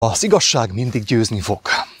Az igazság mindig győzni fog.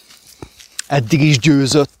 Eddig is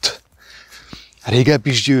győzött, régebb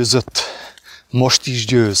is győzött, most is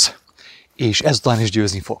győz, és ezután is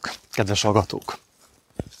győzni fog, kedves hallgatók.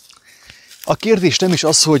 A kérdés nem is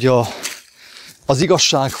az, hogy az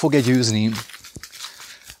igazság fog-e győzni,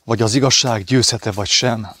 vagy az igazság győzhet-e vagy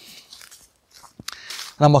sem,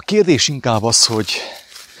 hanem a kérdés inkább az, hogy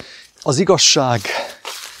az igazság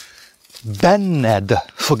benned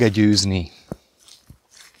fog-e győzni,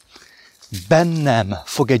 bennem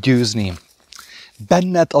fog-e győzni,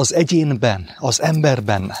 benned az egyénben, az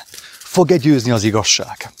emberben fog-e győzni az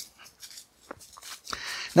igazság.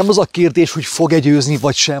 Nem az a kérdés, hogy fog-e győzni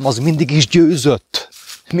vagy sem, az mindig is győzött.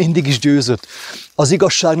 Mindig is győzött. Az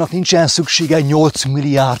igazságnak nincsen szüksége 8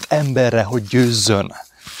 milliárd emberre, hogy győzzön.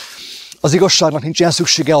 Az igazságnak nincsen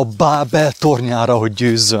szüksége a Bábel tornyára, hogy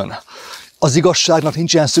győzzön. Az igazságnak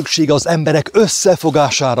nincsen szüksége az emberek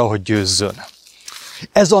összefogására, hogy győzzön.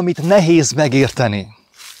 Ez, amit nehéz megérteni.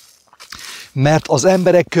 Mert az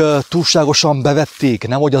emberek túlságosan bevették,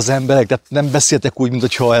 nem hogy az emberek, de nem beszéltek úgy,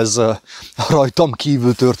 mintha ez rajtam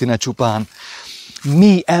kívül történne csupán.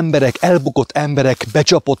 Mi emberek, elbukott emberek,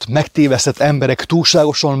 becsapott, megtévesztett emberek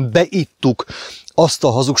túlságosan beittuk azt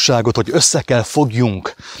a hazugságot, hogy össze kell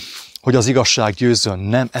fogjunk, hogy az igazság győzzön.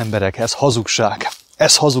 Nem emberek, ez hazugság.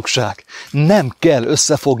 Ez hazugság. Nem kell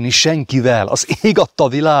összefogni senkivel az ég adta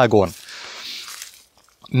világon.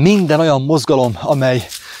 Minden olyan mozgalom, amely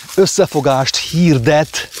összefogást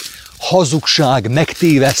hirdet, hazugság,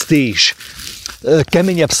 megtévesztés,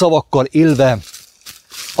 keményebb szavakkal élve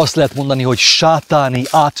azt lehet mondani, hogy sátáni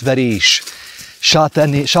átverés,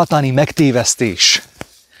 sátáni megtévesztés.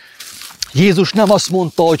 Jézus nem azt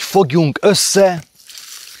mondta, hogy fogjunk össze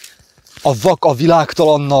a vak a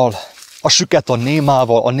világtalannal, a süket a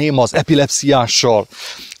némával, a néma az epilepsziással,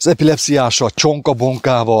 az epilepsziás a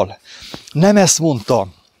csonkabonkával. Nem ezt mondta,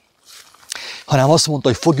 hanem azt mondta,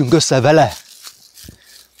 hogy fogjunk össze vele.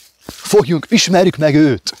 Fogjunk, ismerjük meg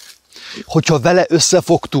őt. Hogyha vele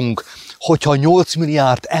összefogtunk, hogyha 8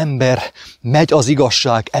 milliárd ember megy az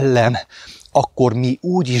igazság ellen, akkor mi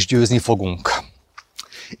úgy is győzni fogunk.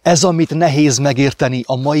 Ez, amit nehéz megérteni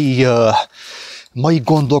a mai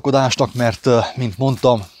gondolkodásnak, mert, mint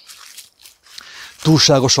mondtam,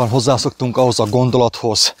 túlságosan hozzászoktunk ahhoz a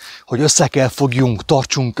gondolathoz, hogy össze kell fogjunk,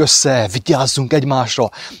 tartsunk össze, vigyázzunk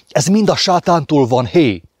egymásra. Ez mind a sátántól van,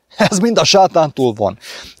 hé! Ez mind a sátántól van.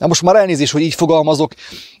 Na most már elnézést, hogy így fogalmazok.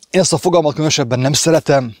 Én ezt a fogalmat különösebben nem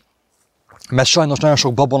szeretem, mert sajnos nagyon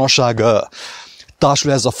sok babonaság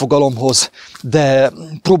társul ez a fogalomhoz, de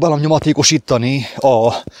próbálom nyomatékosítani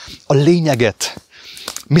a lényeget.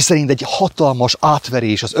 Miszerint egy hatalmas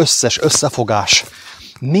átverés, az összes összefogás,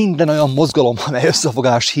 minden olyan mozgalom, amely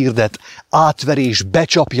összefogás hirdet, átverés,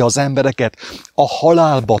 becsapja az embereket, a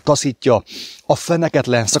halálba taszítja, a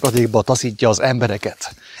feneketlen szakadékba taszítja az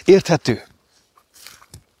embereket. Érthető?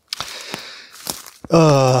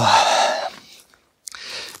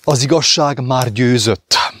 Az igazság már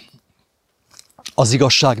győzött. Az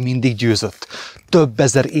igazság mindig győzött. Több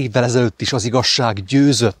ezer évvel ezelőtt is az igazság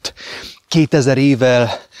győzött. 2000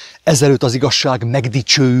 évvel ezelőtt az igazság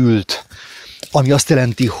megdicsőült. Ami azt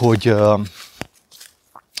jelenti, hogy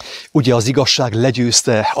ugye az igazság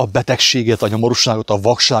legyőzte a betegséget, a nyomorúságot, a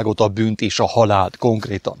vakságot, a bűnt és a halált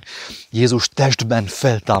konkrétan. Jézus testben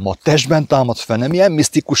támad fel, nem ilyen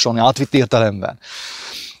misztikusan, átvitt értelemben,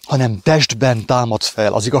 hanem testben támad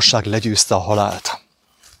fel, az igazság legyőzte a halált.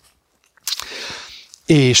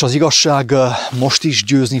 És az igazság most is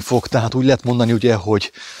győzni fog, tehát úgy lehet mondani, ugye,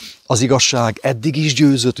 hogy az igazság eddig is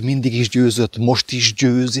győzött, mindig is győzött, most is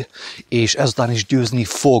győz, és ezután is győzni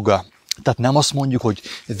fog. Tehát nem azt mondjuk, hogy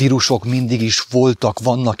vírusok mindig is voltak,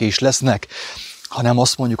 vannak és lesznek, hanem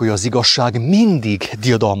azt mondjuk, hogy az igazság mindig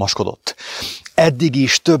diadalmaskodott. Eddig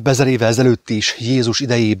is, több ezer évvel ezelőtt is, Jézus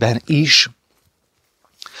idejében is,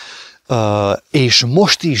 és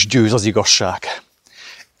most is győz az igazság.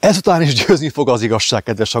 Ezután is győzni fog az igazság,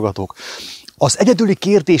 kedves hallgatók. Az egyedüli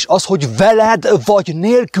kérdés az, hogy veled vagy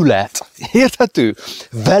nélküled. Érthető?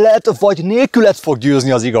 Veled vagy nélküled fog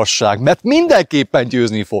győzni az igazság, mert mindenképpen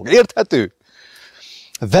győzni fog. Érthető?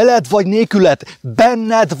 Veled vagy nélküled,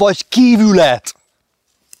 benned vagy kívüled.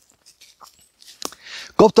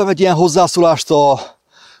 Kaptam egy ilyen hozzászólást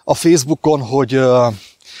a Facebookon,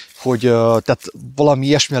 hogy tehát valami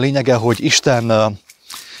ilyesmi a lényege, hogy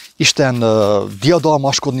Isten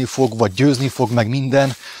diadalmaskodni fog, vagy győzni fog, meg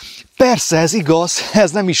minden. Persze, ez igaz,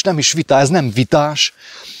 ez nem is vita, ez nem vitás.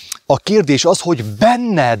 A kérdés az, hogy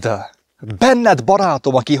benned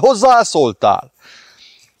barátom, aki hozzászóltál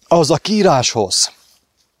ahhoz a kiíráshoz,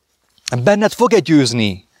 benned fog-e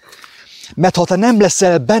győzni? Mert ha te nem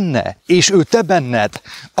leszel benne, és ő te benned,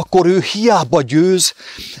 akkor ő hiába győz,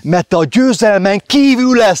 mert te a győzelmen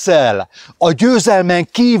kívül leszel. A győzelmen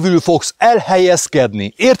kívül fogsz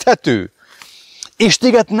elhelyezkedni. Érthető? És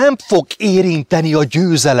téged nem fog érinteni a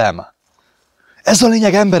győzelem. Ez a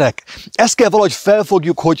lényeg, emberek. Ezt kell valahogy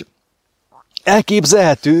felfogjuk, hogy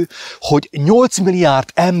elképzelhető, hogy 8 milliárd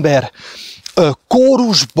ember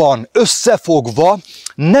kórusban összefogva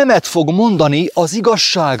nemet fog mondani az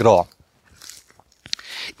igazságra.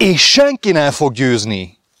 És senki nem fog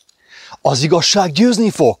győzni. Az igazság győzni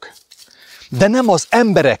fog. De nem az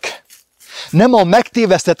emberek, nem a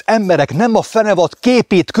megtévesztett emberek, nem a fenevad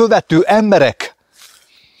képét követő emberek.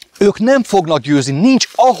 Ők nem fognak győzni, nincs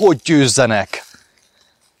ahogy győzzenek.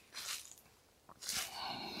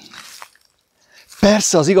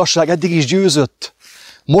 Persze az igazság eddig is győzött,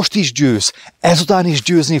 most is győz, ezután is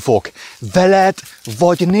győzni fog. Veled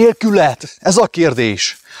vagy nélküled? Ez a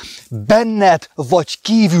kérdés. Benned vagy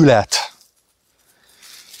kívüled?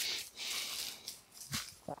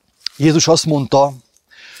 Jézus azt mondta,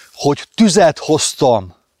 hogy tüzet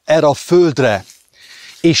hoztam erre a földre,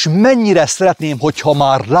 és mennyire szeretném, hogyha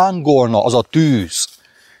már lángolna az a tűz.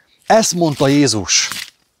 Ezt mondta Jézus.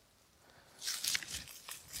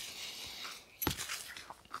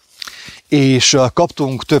 És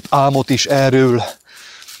kaptunk több álmot is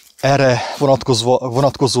erre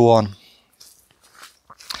vonatkozóan,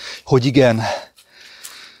 hogy igen,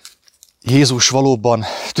 Jézus valóban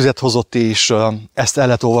tüzet hozott, és ezt el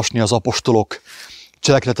lehet olvasni az apostolok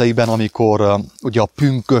cselekedeteiben, amikor ugye a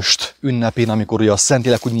pünköst ünnepén, amikor ugye a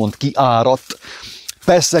Szentlélek úgymond kiáradt.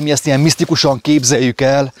 Persze mi ezt ilyen misztikusan képzeljük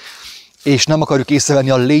el, és nem akarjuk észrevenni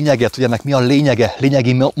a lényeget, hogy ennek mi a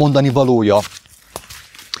lényegi mondani valója,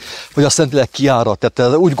 hogy a Szentlélek kiáradt.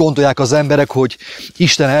 Tehát úgy gondolják az emberek, hogy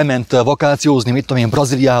Isten elment vakációzni, mit tudom én,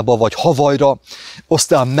 Brazíliába vagy Havajra,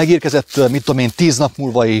 aztán megérkezett, mit tudom én, 10 nap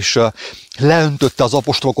múlva, és leöntötte az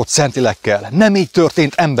apostolokat Szentlélekkel. Nem így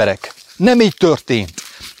történt, emberek. Nem így történt.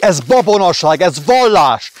 Ez babonaság, ez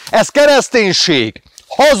vallás, ez kereszténység.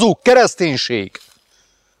 Hazug kereszténység.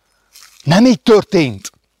 Nem így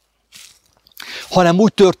történt. Hanem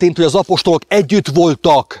úgy történt, hogy az apostolok együtt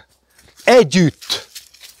voltak. Együtt.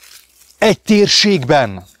 Egy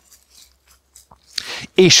térségben.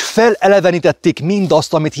 És felelevenítették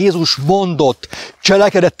mindazt, amit Jézus mondott,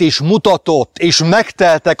 cselekedett és mutatott, és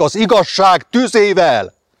megteltek az igazság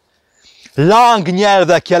tüzével.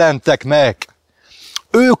 Lángnyelvek jelentek meg.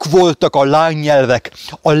 Ők voltak a lángnyelvek.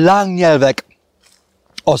 A lángnyelvek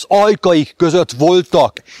az ajkaik között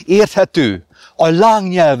voltak. Érthető? A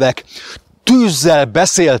lángnyelvek tűzzel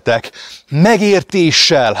beszéltek,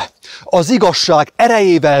 megértéssel, az igazság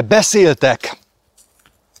erejével beszéltek.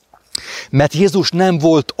 Mert Jézus nem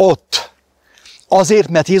volt ott. Azért,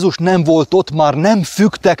 mert Jézus nem volt ott, már nem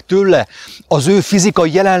függtek tőle, az ő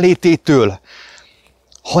fizikai jelenlététől,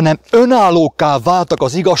 hanem önállókká váltak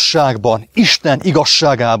az igazságban, Isten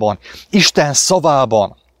igazságában, Isten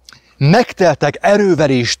szavában. Megteltek erővel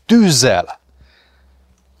és tűzzel.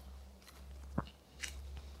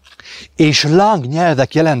 És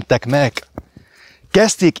lángnyelvek jelentek meg.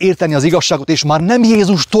 Kezdték érteni az igazságot, és már nem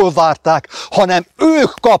Jézustól várták, hanem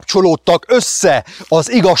ők kapcsolódtak össze az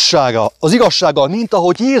igazsággal, mint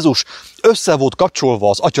ahogy Jézus össze volt kapcsolva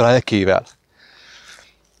az Atya lelkével.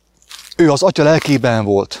 Ő az Atya lelkében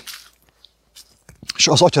volt, és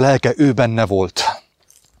az Atya lelke ő benne volt.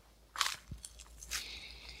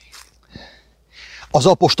 Az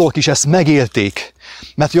apostolok is ezt megélték,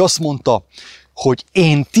 mert ő azt mondta, hogy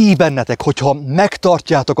én ti bennetek, hogyha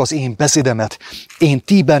megtartjátok az én beszédemet, én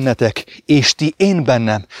ti bennetek, és ti én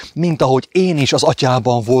bennem, mint ahogy én is az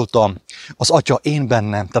Atyában voltam, az Atya én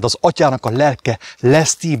bennem. Tehát az Atyának a lelke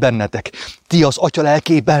lesz ti bennetek, ti az Atya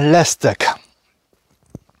lelkében lesztek.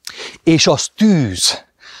 És az tűz,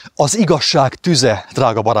 az igazság tüze,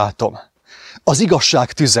 drága barátom, az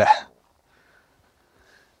igazság tüze.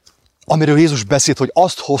 Amiről Jézus beszélt, hogy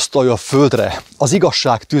azt hozta ő a földre, az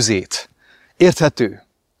igazság tüzét. Érthető?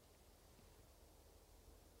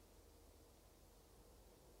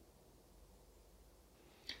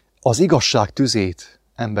 Az igazság tüzét,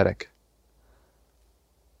 emberek.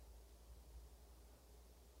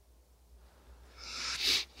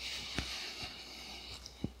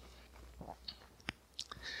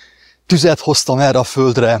 Tüzet hoztam erre a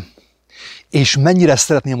földre, és mennyire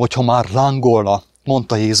szeretném, hogyha már lángolna,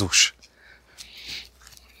 mondta Jézus.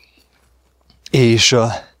 És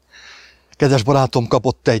kedves barátom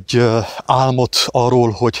kapott egy álmot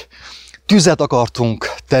arról, hogy tüzet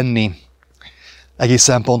akartunk tenni,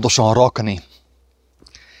 egészen pontosan rakni.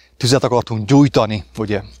 Tüzet akartunk gyújtani,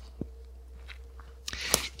 ugye?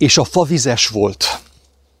 És a fa vizes volt.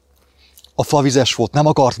 A fa vizes volt, nem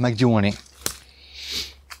akart meggyúlni.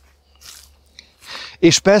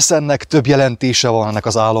 És persze ennek több jelentése van ennek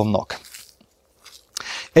az álomnak.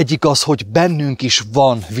 Egyik az, hogy bennünk is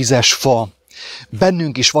van vizes fa,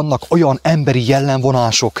 bennünk is vannak olyan emberi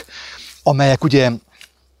jellemvonások, amelyek ugye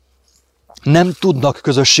nem tudnak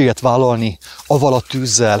közösséget vállalni avval a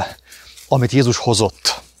tűzzel, amit Jézus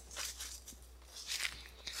hozott.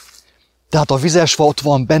 Tehát a vizes fa ott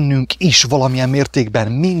van bennünk is valamilyen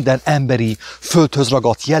mértékben, minden emberi földhöz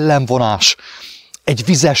ragadt jellemvonás, egy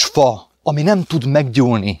vizes fa, ami nem tud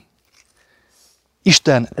meggyúlni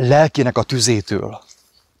Isten lelkének a tüzétől.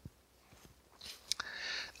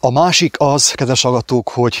 A másik az, kedves hallgatók,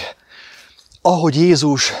 hogy ahogy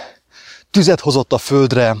Jézus tüzet hozott a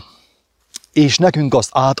földre, és nekünk azt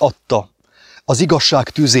átadta, az igazság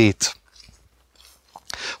tüzét,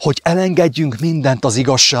 hogy elengedjünk mindent az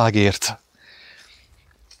igazságért,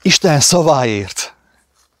 Isten szaváért,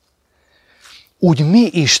 úgy mi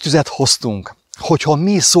is tüzet hoztunk, hogyha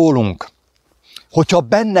mi szólunk, hogyha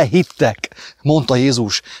benne hittek, mondta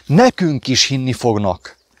Jézus, nekünk is hinni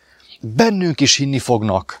fognak. Bennünk is hinni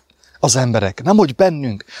fognak az emberek. Nem, hogy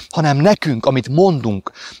bennünk, hanem nekünk, amit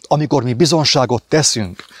mondunk, amikor mi bizonságot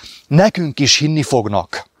teszünk, nekünk is hinni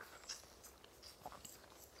fognak.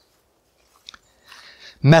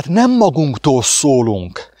 Mert nem magunktól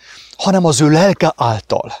szólunk, hanem az ő lelke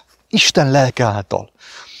által, Isten lelke által,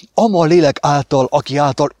 ama lélek által, aki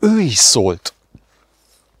által ő is szólt.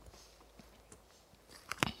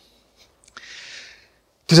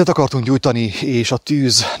 Tüzet akartunk gyújtani, és a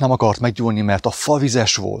tűz nem akart meggyúlni, mert a fa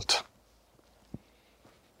vizes volt.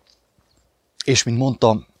 És mint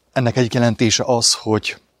mondtam, ennek egyik jelentése az,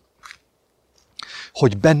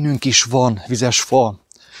 hogy bennünk is van vizes fa,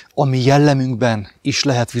 ami jellemünkben is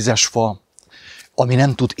lehet vizes fa, ami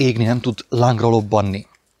nem tud égni, nem tud lángra lobbanni.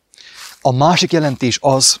 A másik jelentés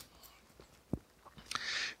az,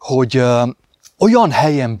 hogy olyan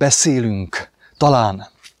helyen beszélünk, talán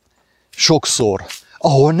sokszor,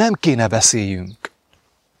 ahol nem kéne beszéljünk.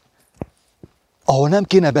 Ahol nem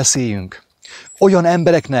kéne beszéljünk. Olyan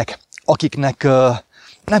embereknek, akiknek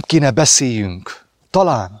nem kéne beszéljünk.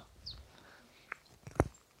 Talán.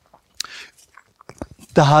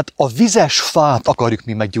 Tehát a vizes fát akarjuk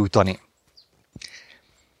mi meggyújtani.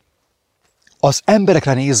 Az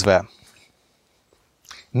emberekre nézve,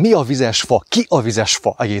 mi a vizes fa? Ki a vizes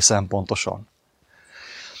fa egészen pontosan?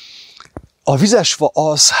 A vizes fa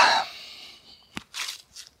az,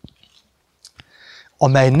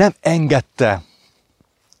 amely nem engedte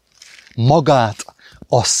magát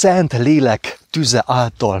a Szent Lélek tüze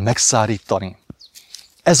által megszárítani.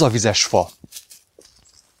 Ez a vizes fa.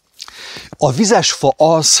 A vizes fa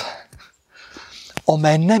az,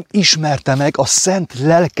 amely nem ismerte meg a Szent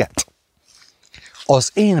Lelket.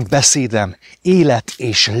 Az én beszédem élet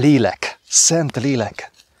és lélek, Szent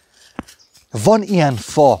Lélek. Van ilyen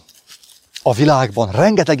fa a világban,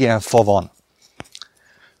 rengeteg ilyen fa van,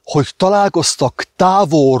 hogy találkoztak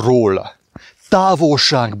távolról,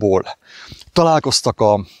 távolságból, találkoztak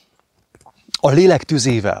a lélek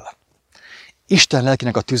tüzével, Isten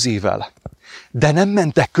lelkének a tüzével, de nem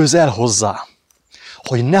mentek közel hozzá,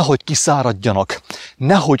 hogy nehogy kiszáradjanak,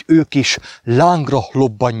 nehogy ők is lángra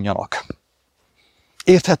lobbanjanak.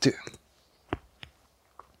 Érthető?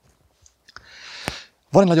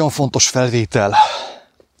 Van egy nagyon fontos felvétel,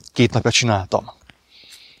 2 napja csináltam.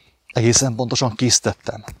 Egészen pontosan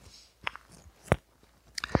készítettem.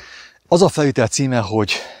 Az a felvétel címe,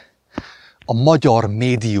 hogy a magyar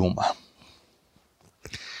médium.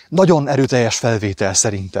 Nagyon erőteljes felvétel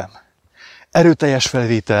szerintem. Erőteljes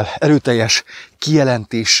felvétel, erőteljes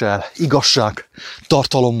kijelentéssel, igazság,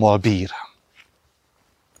 tartalommal bír.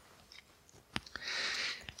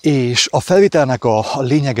 És a felvételnek a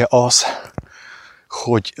lényege az,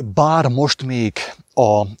 hogy bár most még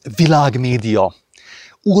a világmédia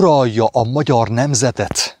uralja a magyar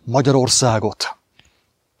nemzetet, Magyarországot,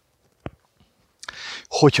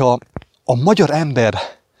 hogyha a magyar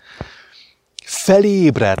ember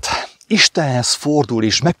felébred, Istenhez fordul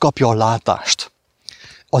és megkapja a látást,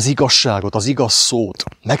 az igazságot, az igaz szót,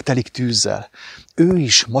 megtelik tűzzel, ő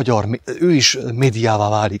is médiává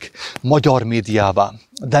válik, magyar médiává,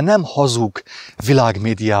 de nem hazug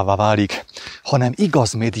világmédiává válik, hanem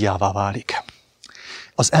igaz médiává válik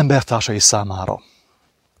az embertársai számára.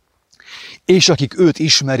 És akik őt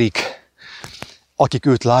ismerik, akik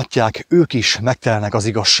őt látják, ők is megtelnek az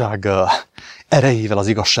igazság erejével, az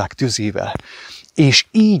igazság tüzével. És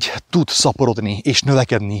így tud szaporodni és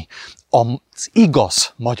növekedni az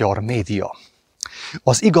igaz magyar média.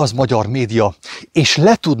 Az igaz magyar média, és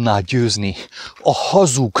le tudná győzni a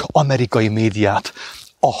hazug amerikai médiát,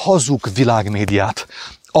 a hazug világmédiát,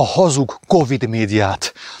 a hazug Covid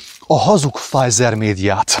médiát, a hazug Pfizer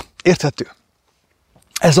médiát. Érthető?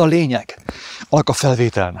 Ez a lényeg annak a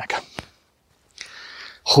felvételnek,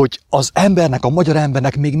 hogy az embernek, a magyar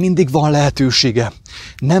embernek még mindig van lehetősége.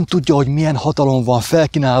 Nem tudja, hogy milyen hatalom van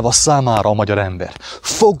felkínálva számára a magyar ember.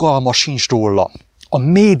 Fogalma sincs róla. A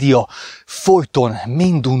média folyton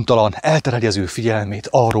minduntalan eltereli az ő figyelmét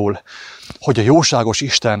arról, hogy a jóságos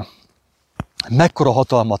Isten mekkora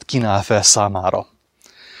hatalmat kínál fel számára.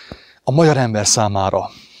 A magyar ember számára.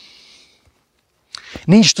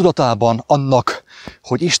 Nincs tudatában annak,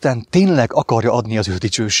 hogy Isten tényleg akarja adni az ő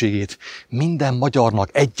dicsőségét minden magyarnak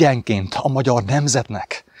egyenként, a magyar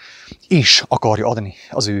nemzetnek is akarja adni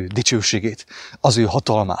az ő dicsőségét, az ő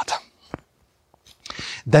hatalmát.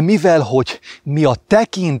 De mivel, hogy mi a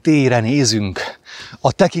tekintélyre nézünk,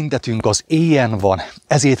 a tekintetünk az éjen van,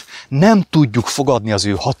 ezért nem tudjuk fogadni az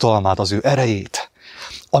ő hatalmát, az ő erejét.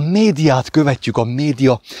 A médiát követjük, a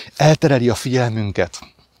média eltereli a figyelmünket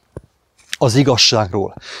az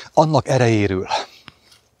igazságról, annak erejéről.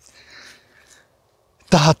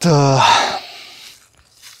 Tehát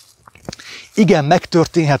igen,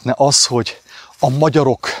 megtörténhetne az, hogy a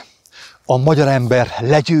magyarok, a magyar ember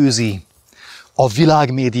legyőzi a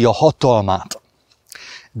világmédia hatalmát,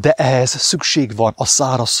 de ehhez szükség van a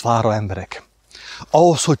szárazfára emberek.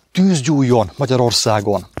 Ahhoz, hogy tűz gyújjon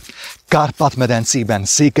Magyarországon, Kárpát-medencében,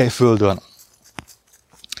 Székelyföldön,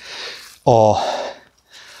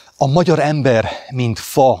 a magyar ember, mint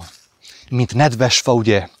fa, mint nedves fa,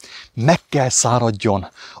 ugye, meg kell száradjon,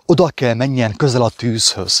 oda kell menjen közel a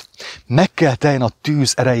tűzhöz, meg kell teljen a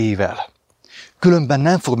tűz erejével, különben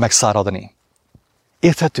nem fog megszáradni.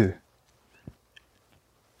 Érthető?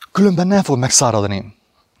 Különben nem fog megszáradni.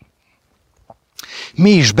 Mi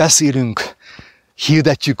is beszélünk,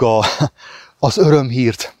 hirdetjük az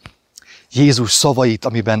örömhírt, Jézus szavait,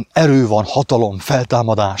 amiben erő van, hatalom,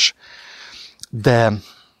 feltámadás, de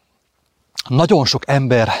nagyon sok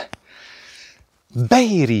ember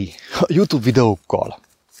beéri a YouTube videókkal,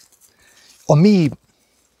 a mi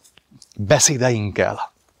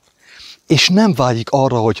beszédeinkkel, és nem vágyik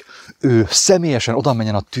arra, hogy ő személyesen oda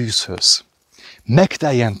menjen a tűzhöz,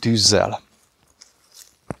 megteljen tűzzel,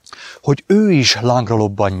 hogy ő is lángra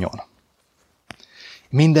lobbanjon.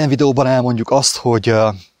 Minden videóban elmondjuk azt,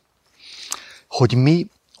 hogy mi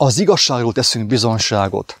az igazságról teszünk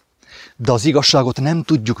bizonságot, de az igazságot nem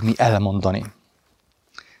tudjuk mi elmondani.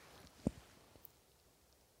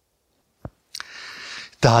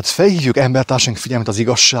 Tehát felhívjuk embertársaink figyelmet az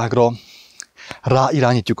igazságra,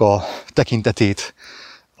 ráirányítjuk a tekintetét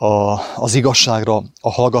az igazságra,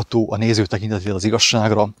 a hallgató, a néző tekintetét az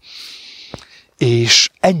igazságra, és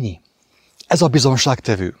ennyi. Ez a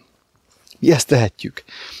bizonságtevő. Mi ezt tehetjük.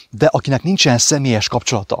 De akinek nincsen személyes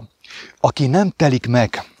kapcsolata, aki nem telik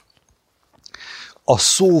meg a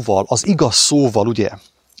szóval, az igaz szóval, ugye,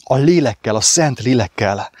 a lélekkel, a szent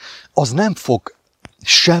lélekkel, az nem fog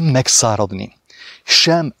sem megszáradni,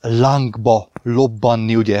 sem lángba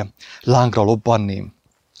lobbanni, ugye, lángra lobbanni,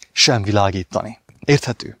 sem világítani.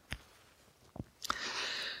 Érthető?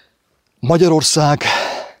 Magyarország,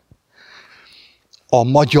 a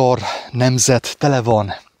magyar nemzet tele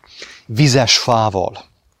van vizes fával.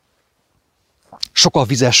 Sok a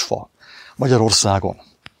vizes fa Magyarországon,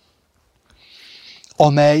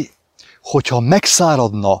 amely, hogyha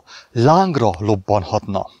megszáradna, lángra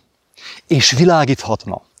lobbanhatna, és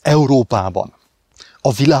világíthatna Európában,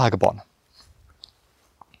 a világban.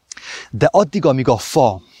 De addig, amíg a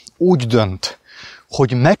fa úgy dönt,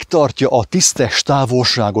 hogy megtartja a tisztes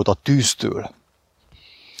távolságot a tűztől,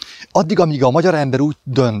 addig, amíg a magyar ember úgy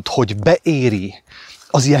dönt, hogy beéri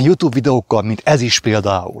az ilyen YouTube videókkal, mint ez is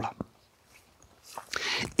például,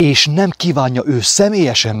 és nem kívánja ő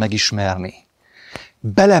személyesen megismerni,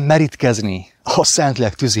 belemerítkezni a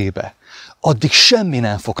Szentlélek tüzébe, addig semmi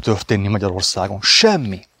nem fog történni Magyarországon.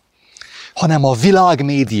 Semmi. Hanem a világ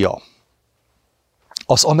média,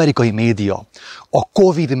 az amerikai média, a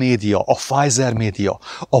Covid média, a Pfizer média,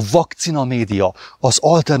 a vakcina média, az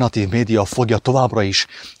alternatív média fogja továbbra is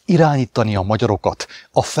irányítani a magyarokat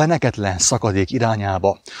a feneketlen szakadék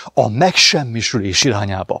irányába, a megsemmisülés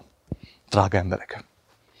irányába. Drága emberek!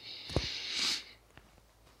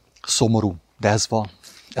 Szomorú, de ez van.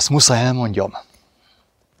 Ezt muszáj elmondjam.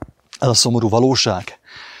 Ez a szomorú valóság.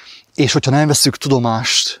 És hogyha nem veszünk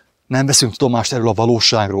tudomást erről a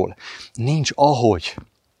valóságról, nincs ahogy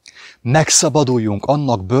megszabaduljunk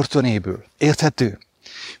annak börtönéből. Érthető?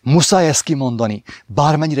 Muszáj ezt kimondani,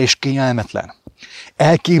 bármennyire is kényelmetlen.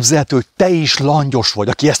 Elképzelhető, hogy te is langyos vagy,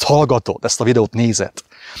 aki ezt hallgatod, ezt a videót nézed.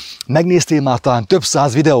 Megnéztél már talán több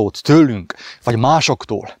száz videót tőlünk, vagy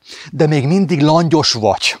másoktól, de még mindig langyos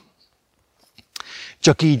vagy.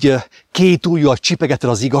 csak így két ujjal csipegeted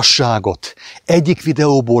az igazságot. Egyik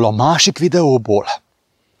videóból, a másik videóból.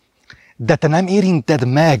 De te nem érinted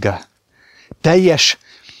meg teljes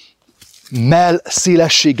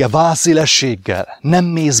mellszélességgel, vállszélességgel. Nem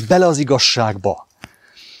mész bele az igazságba.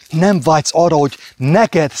 Nem vágysz arra, hogy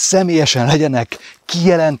neked személyesen legyenek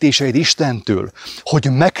kijelentéseid Istentől,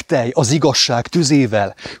 hogy megtelj az igazság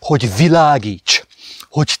tüzével, hogy világíts,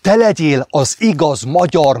 hogy te legyél az igaz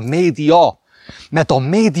magyar média, mert a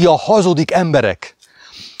média hazudik, emberek.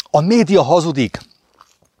 A média hazudik.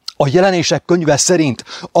 A Jelenések könyve szerint,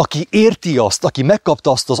 aki érti azt, aki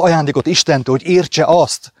megkapta azt az ajándékot Istentől, hogy értse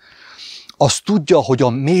azt, az tudja, hogy a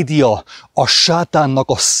média a sátánnak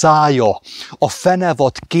a szája, a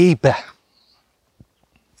fenevad képe.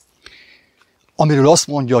 Amiről azt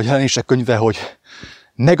mondja a Jelenések könyve, hogy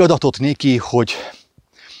megadatott néki, hogy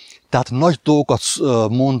tehát nagy dolgokat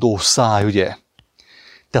mondó száj, ugye?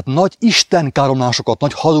 Tehát nagy istenkáromlásokat,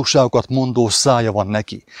 nagy hazugságokat mondó szája van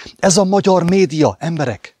neki. Ez a magyar média,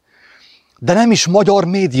 emberek. De nem is magyar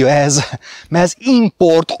média ez, mert ez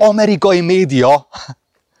import amerikai média.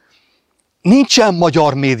 Nincsen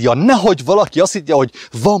magyar média, nehogy valaki azt higgye, hogy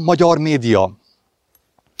van magyar média.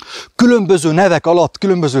 Különböző nevek alatt,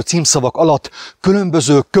 különböző címszavak alatt,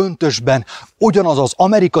 különböző köntösben ugyanaz az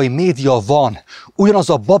amerikai média van, ugyanaz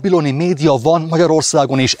a babiloni média van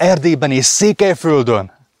Magyarországon és Erdélyben és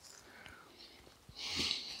Székelyföldön.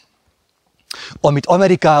 Amit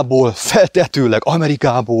Amerikából, feltetőleg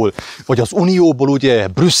Amerikából, vagy az Unióból, ugye,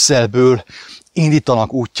 Brüsszelből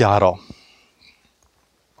indítanak útjára.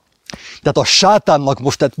 Tehát a sátánnak,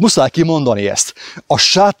 most tehát muszáj kimondani ezt, a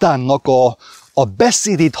sátánnak a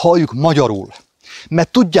beszédét halljuk magyarul.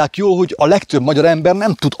 Mert tudják jól, hogy a legtöbb magyar ember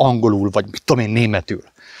nem tud angolul, vagy mit tudom én, németül.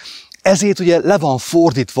 Ezért ugye le van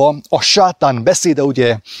fordítva a sátán beszéde,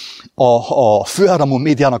 ugye a főáramú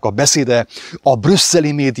médiának a beszéde, a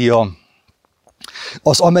brüsszeli média,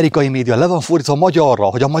 az amerikai média le van fordítva magyarra,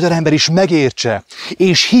 hogy a magyar ember is megértse,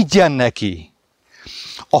 és higgyen neki.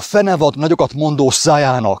 A fenevad nagyokat mondó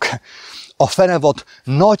szájának, a fenevad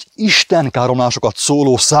nagy istenkáromlásokat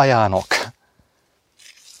szóló szájának.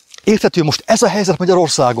 Érthető, most ez a helyzet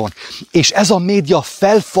Magyarországon, és ez a média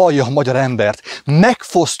felfalja a magyar embert,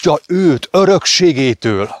 megfosztja őt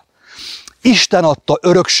örökségétől. Isten adta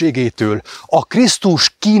örökségétől, a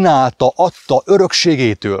Krisztus kínálta, adta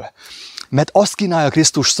örökségétől. Mert azt kínálja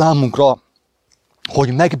Krisztus számunkra,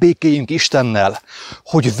 hogy megbékéljünk Istennel,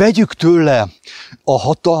 hogy vegyük tőle a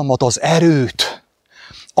hatalmat, az erőt,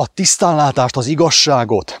 a tisztánlátást, az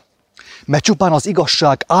igazságot, mert csupán az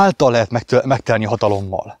igazság által lehet megtelni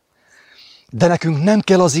hatalommal. De nekünk nem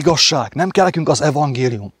kell az igazság, nem kell nekünk az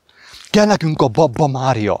evangélium, kell nekünk a Babba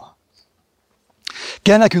Mária,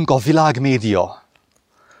 kell nekünk a világmédia.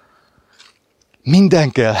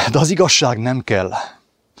 Minden kell, de az igazság nem kell.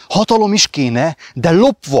 Hatalom is kéne, de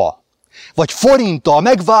lopva, vagy forinttal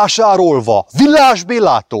megvásárolva, Villás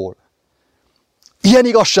Bélától. Ilyen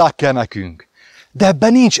igazság kell nekünk. De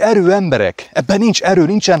ebben nincs erő, emberek. Ebben nincs erő,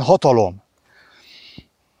 nincsen hatalom.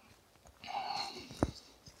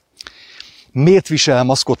 Miért visel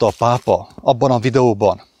maszkot a pápa abban a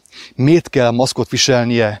videóban? Miért kell maszkot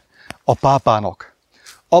viselnie a pápának?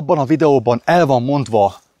 Abban a videóban el van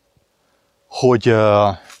mondva, hogy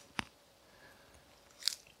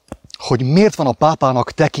miért van a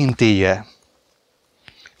pápának tekintélye.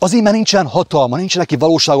 Azért, mert nincsen hatalma, nincs neki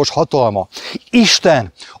valóságos hatalma.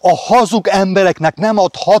 Isten a hazug embereknek nem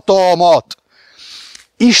ad hatalmat.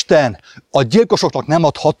 Isten a gyilkosoknak nem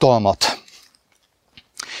ad hatalmat.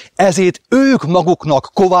 Ezért ők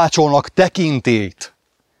maguknak kovácsolnak tekintélyt.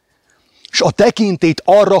 És a tekintélyt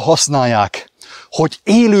arra használják, hogy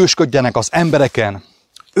élősködjenek az embereken.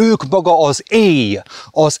 Ők maga az éj,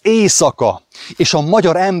 az éjszaka, és a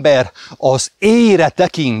magyar ember az éjre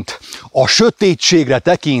tekint, a sötétségre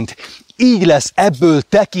tekint, így lesz ebből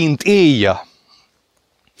tekintély.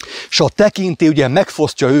 És a tekintély ugye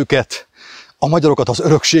megfosztja őket, a magyarokat az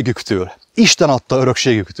örökségüktől. Isten adta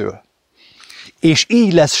örökségüktől. És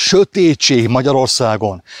így lesz sötétség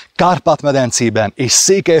Magyarországon, Kárpát-medencében és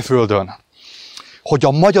Székelyföldön, hogy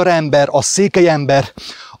a magyar ember, a székely ember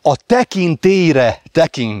a tekintélyre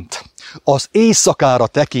tekint, az éjszakára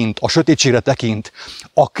tekint, a sötétségre tekint,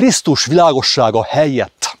 a Krisztus világossága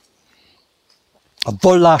helyett. A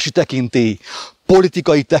vallási tekintély,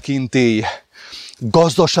 politikai tekintély,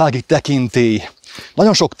 gazdasági tekintély,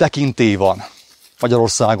 nagyon sok tekintély van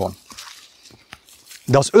Magyarországon.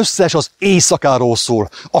 De az összes az éjszakáról szól,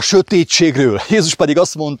 a sötétségről. Jézus pedig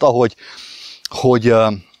azt mondta, hogy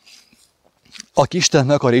aki Istent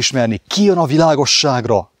meg akar ismerni, kijön a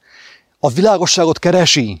világosságra. A világosságot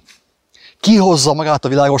keresi. kihozza magát a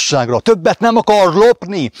világosságra. Többet nem akar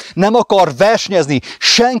lopni, nem akar versenyezni,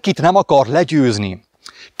 senkit nem akar legyőzni.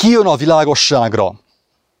 Kijön a világosságra,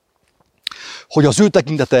 hogy az ő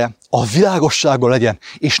tekintete a világosságban legyen,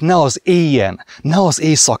 és ne az éjjel, ne az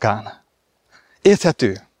éjszakán.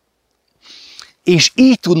 Érthető? És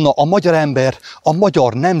így tudna a magyar ember, a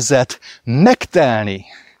magyar nemzet megtelni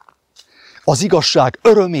az igazság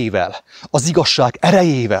örömével, az igazság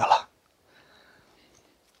erejével.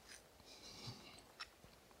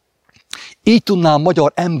 Így tudná a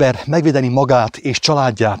magyar ember megvédeni magát és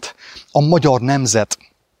családját, a magyar nemzet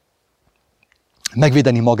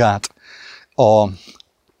megvédeni magát a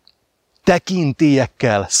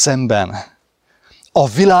tekintélyekkel szemben, a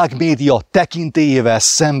világmédia tekintélyével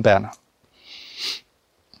szemben,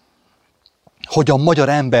 hogy a magyar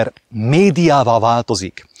ember médiává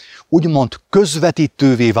változik, úgymond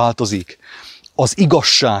közvetítővé változik az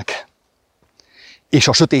igazság és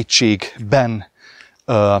a sötétségben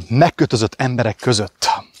megkötözött emberek között.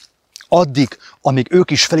 Addig, amíg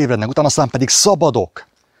ők is felébrednek, utána aztán pedig szabadok.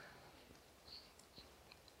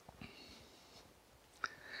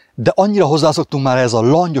 De annyira hozzászoktunk már ez a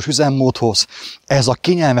langyos üzemmódhoz, ez a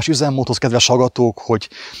kényelmes üzemmódhoz, kedves hallgatók, hogy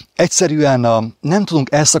egyszerűen nem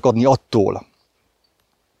tudunk elszakadni attól.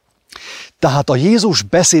 Tehát a Jézus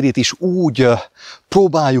beszédét is úgy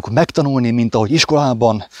próbáljuk megtanulni, mint ahogy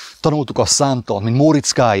iskolában tanultuk a számtant, mint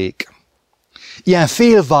Móriczkáék. Ilyen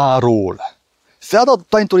félváról. Feladat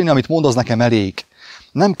tanítani, amit mond, az nekem elég.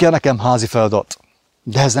 Nem kell nekem házi feladat.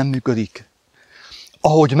 De ez nem működik.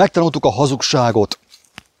 Ahogy megtanultuk a hazugságot,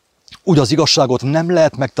 úgy az igazságot nem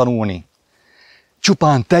lehet megtanulni.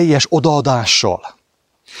 Csupán teljes odaadással.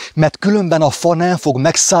 Mert különben a fa nem fog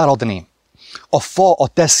megszáradni. A fa a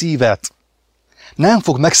te szíved. Nem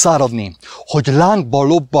fog megszáradni, hogy lángba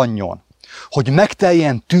lobbanjon, hogy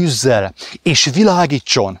megteljen tűzzel és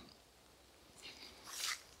világítson.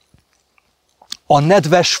 A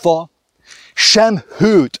nedves fa sem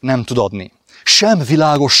hőt nem tud adni, sem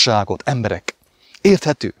világosságot, emberek.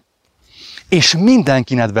 Érthető? És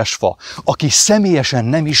mindenki nedves fa, aki személyesen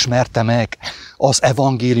nem ismerte meg az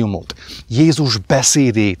evangéliumot, Jézus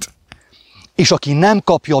beszédét, és aki nem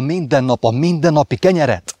kapja minden nap a mindennapi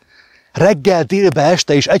kenyeret, reggel, délbe,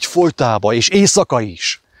 este és egyfolytába, és éjszaka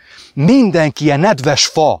is. Mindenki ilyen nedves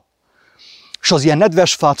fa, és az ilyen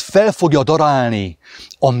nedves fát fel fogja darálni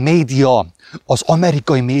a média, az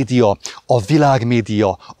amerikai média, a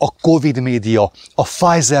világmédia, a Covid média, a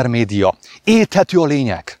Pfizer média. Érthető a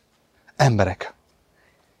lényeg, emberek.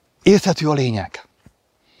 Érthető a lényeg.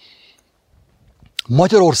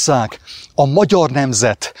 Magyarország, a magyar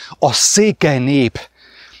nemzet, a székely nép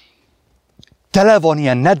tele van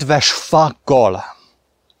ilyen nedves fákkal.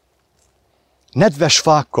 Nedves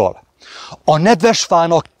fákkal. A nedves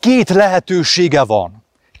fának két lehetősége van.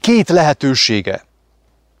 Két lehetősége.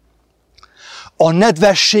 A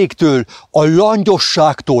nedvességtől, a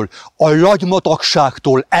langyosságtól, a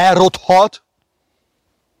lagymatagságtól elrothat.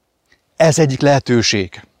 Ez egyik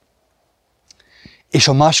lehetőség. És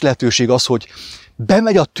a más lehetőség az, hogy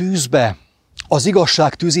bemegy a tűzbe, az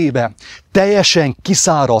igazság tüzébe, teljesen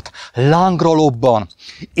kiszáradt, lángra lobban,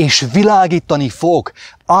 és világítani fog,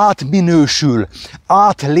 átminősül,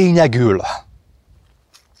 átlényegül.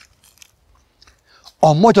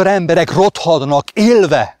 A magyar emberek rothadnak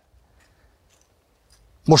élve,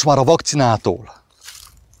 most már a vakcinától.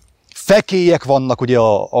 Fekélyek vannak ugye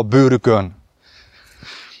a bőrükön.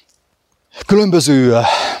 Különböző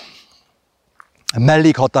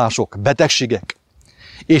mellékhatások, betegségek.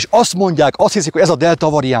 És azt mondják, azt hiszik, hogy ez a delta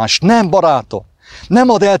variáns. Nem, barátom. Nem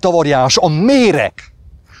a delta variáns, a méreg.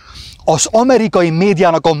 Az amerikai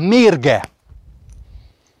médiának a mérge.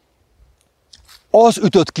 Az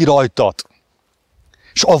ütött ki rajtad.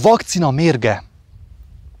 És a vakcina mérge.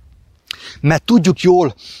 Mert tudjuk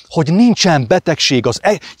jól, hogy nincsen betegség.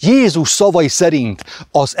 Jézus szavai szerint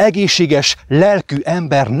az egészséges lelkű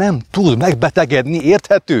ember nem tud megbetegedni,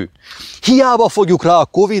 érthető? Hiába fogjuk rá a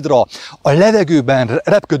Covid-ra, a levegőben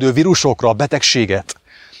repködő vírusokra a betegséget.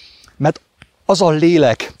 Mert az a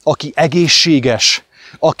lélek, aki egészséges,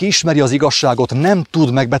 aki ismeri az igazságot, nem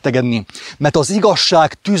tud megbetegedni. Mert az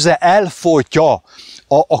igazság tüze elfolytja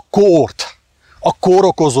a kórt, a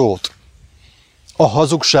kórokozót, a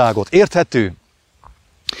hazugságot. Érthető?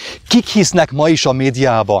 Kik hisznek ma is a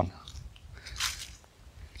médiában?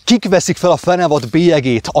 Kik veszik fel a fenevad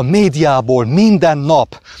bélyegét a médiából minden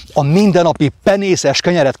nap? A mindennapi penészes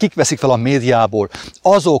kenyeret kik veszik fel a médiából?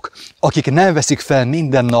 Azok, akik nem veszik fel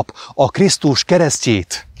minden nap a Krisztus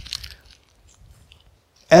keresztjét.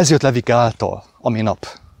 Ez jött Levike által a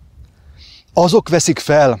minap. Azok veszik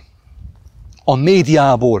fel a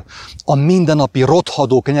médiából a mindennapi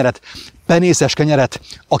rothadó kenyeret, penészes kenyeret,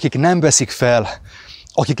 akik nem veszik fel,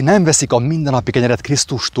 akik nem veszik a mindennapi kenyeret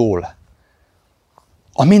Krisztustól.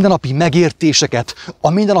 A mindennapi megértéseket, a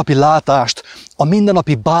mindennapi látást, a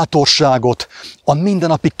mindennapi bátorságot, a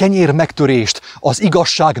mindennapi kenyér megtörést, az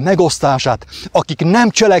igazság megosztását, akik nem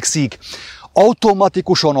cselekszik,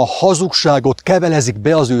 automatikusan a hazugságot kevelezik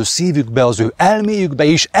be az ő szívükbe, az ő elméjükbe,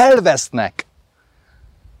 és elvesznek.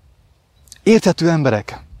 Érthető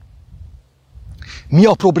emberek? Mi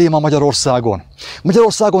a probléma Magyarországon?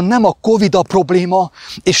 Magyarországon nem a Covid a probléma,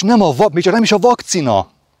 és nem is a vakcina.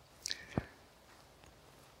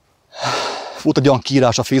 Volt egy olyan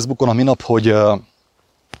kiírás a Facebookon a minap, hogy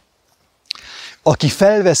aki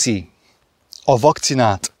felveszi a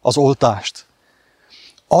vakcinát, az oltást,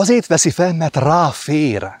 azért veszi fel, mert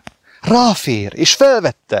ráfér. Ráfér, és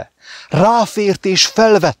felvette. Ráfért és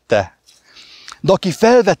felvette. De aki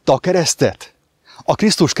felvette a keresztet, a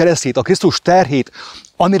Krisztus keresztjét, a Krisztus terhét,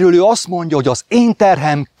 amiről ő azt mondja, hogy az én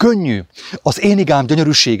terhem könnyű, az én igám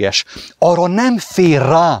gyönyörűséges, arra nem fér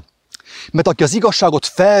rá. Mert aki az igazságot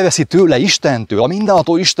felveszi tőle Istentől, a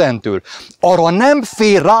mindenható Istentől, arra nem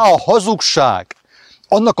fér rá a hazugság,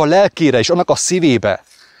 annak a lelkére és annak a szívébe,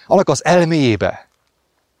 annak az elméjébe.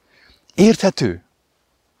 Érthető?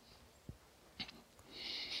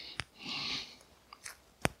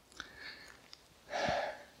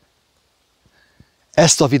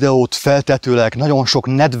 Ezt a videót feltetőleg nagyon sok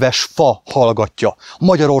nedves fa hallgatja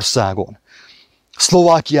Magyarországon,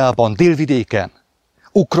 Szlovákiában, Délvidéken,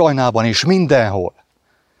 Ukrajnában és mindenhol.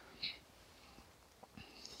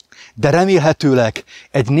 De remélhetőleg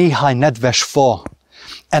egy néhány nedves fa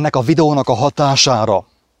ennek a videónak a hatására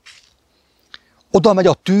oda megy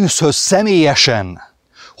a tűzhöz személyesen,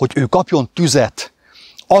 hogy ő kapjon tüzet,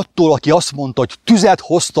 attól, aki azt mondta, hogy tüzet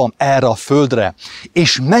hoztam erre a földre,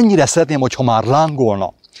 és mennyire szeretném, hogyha már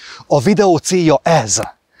lángolna. A videó célja ez.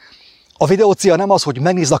 A videó célja nem az, hogy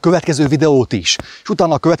megnézd a következő videót is, és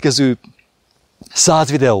utána a következő 100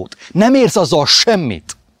 videót. Nem érsz azzal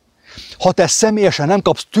semmit. Ha te személyesen nem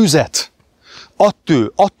kapsz tüzet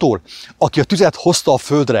attól, aki a tüzet hozta a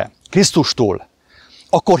földre, Krisztustól,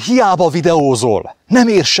 akkor hiába videózol, nem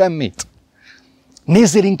ér semmit.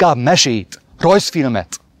 Nézzél inkább mesét,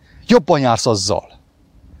 rajzfilmet, jobban jársz azzal.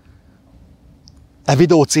 E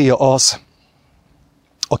videó célja az,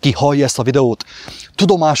 aki hallja ezt a videót,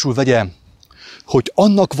 tudomásul vegye, hogy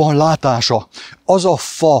annak van látása, az a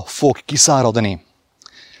fa fog kiszáradni.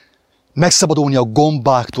 Megszabadulni a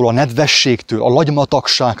gombáktól, a nedvességtől, a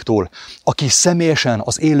lagymatagságtól, aki személyesen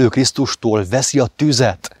az élő Krisztustól veszi a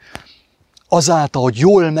tüzet, azáltal, hogy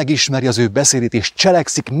jól megismeri az ő beszédét, és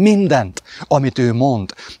cselekszik mindent, amit ő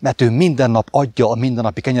mond, mert ő minden nap adja a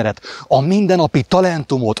mindennapi kenyeret, a mindennapi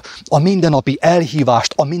talentumot, a mindennapi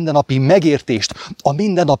elhívást, a mindennapi megértést, a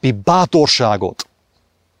mindennapi bátorságot.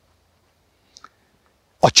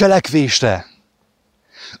 A cselekvésre,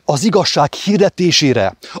 az igazság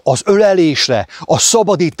hirdetésére, az ölelésre, a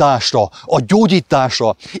szabadításra, a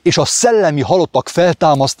gyógyításra és a szellemi halottak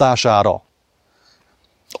feltámasztására.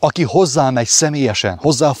 Aki hozzámegy személyesen,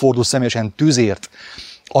 hozzáfordul személyesen tűzért,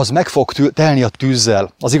 az meg fog telni a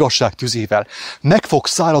tűzzel, az igazság tűzével. Meg fog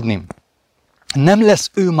száradni. Nem lesz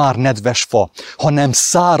ő már nedves fa, hanem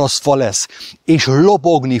száraz fa lesz, és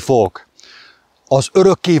lobogni fog az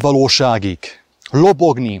örökké valóságig.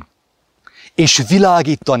 Lobogni és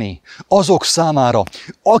világítani azok számára,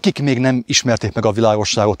 akik még nem ismerték meg a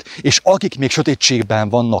világosságot, és akik még sötétségben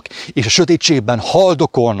vannak, és a sötétségben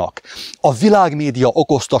haldokolnak. A világmédia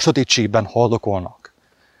okozta a sötétségben haldokolnak.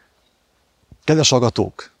 Kedves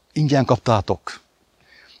hallgatók, ingyen kaptátok,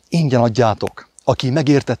 ingyen adjátok. Aki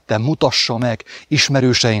megértette, mutassa meg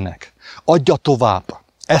ismerőseinek, adja tovább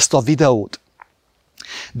ezt a videót,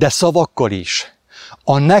 de szavakkal is,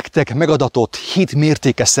 a nektek megadatott hit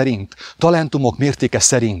mértéke szerint, talentumok mértéke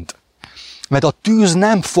szerint. Mert a tűz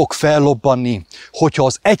nem fog fellobbanni, hogyha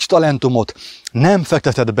az egy talentumot nem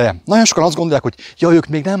fekteted be. Nagyon sokan azt gondolják, hogy ők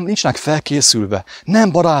még nincsenek felkészülve.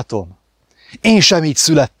 Nem, barátom, én sem így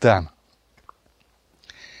születtem.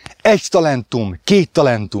 1 talentum, 2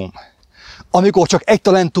 talentum. Amikor csak 1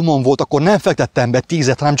 talentumon volt, akkor nem fektettem be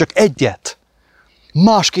 10-et, hanem csak 1-et.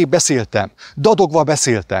 Másképp beszéltem, dadogva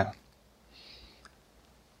beszéltem.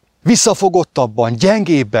 Visszafogottabban,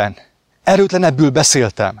 gyengébben, erőtlenebbül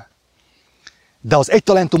beszéltem. De az 1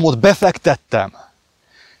 talentumot befektettem.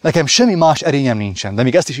 Nekem semmi más erényem nincsen, de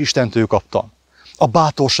még ezt is Istentől kaptam. A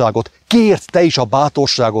bátorságot, kért te is a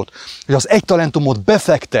bátorságot, hogy az 1 talentumot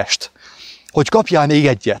befektest, hogy kapjál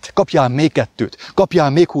még 1-et, kapjál még 2-t, kapjál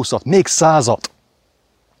még 20-at, még 100-at.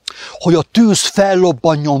 Hogy a tűz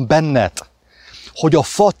fellobbanjon benned, hogy a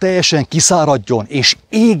fa teljesen kiszáradjon, és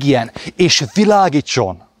égjen, és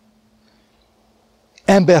világítson.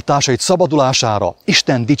 embertársait szabadulására,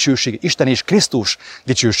 Isten dicsőség, Isten és Krisztus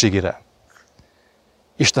dicsőségére.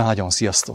 Isten áldjon, sziasztok!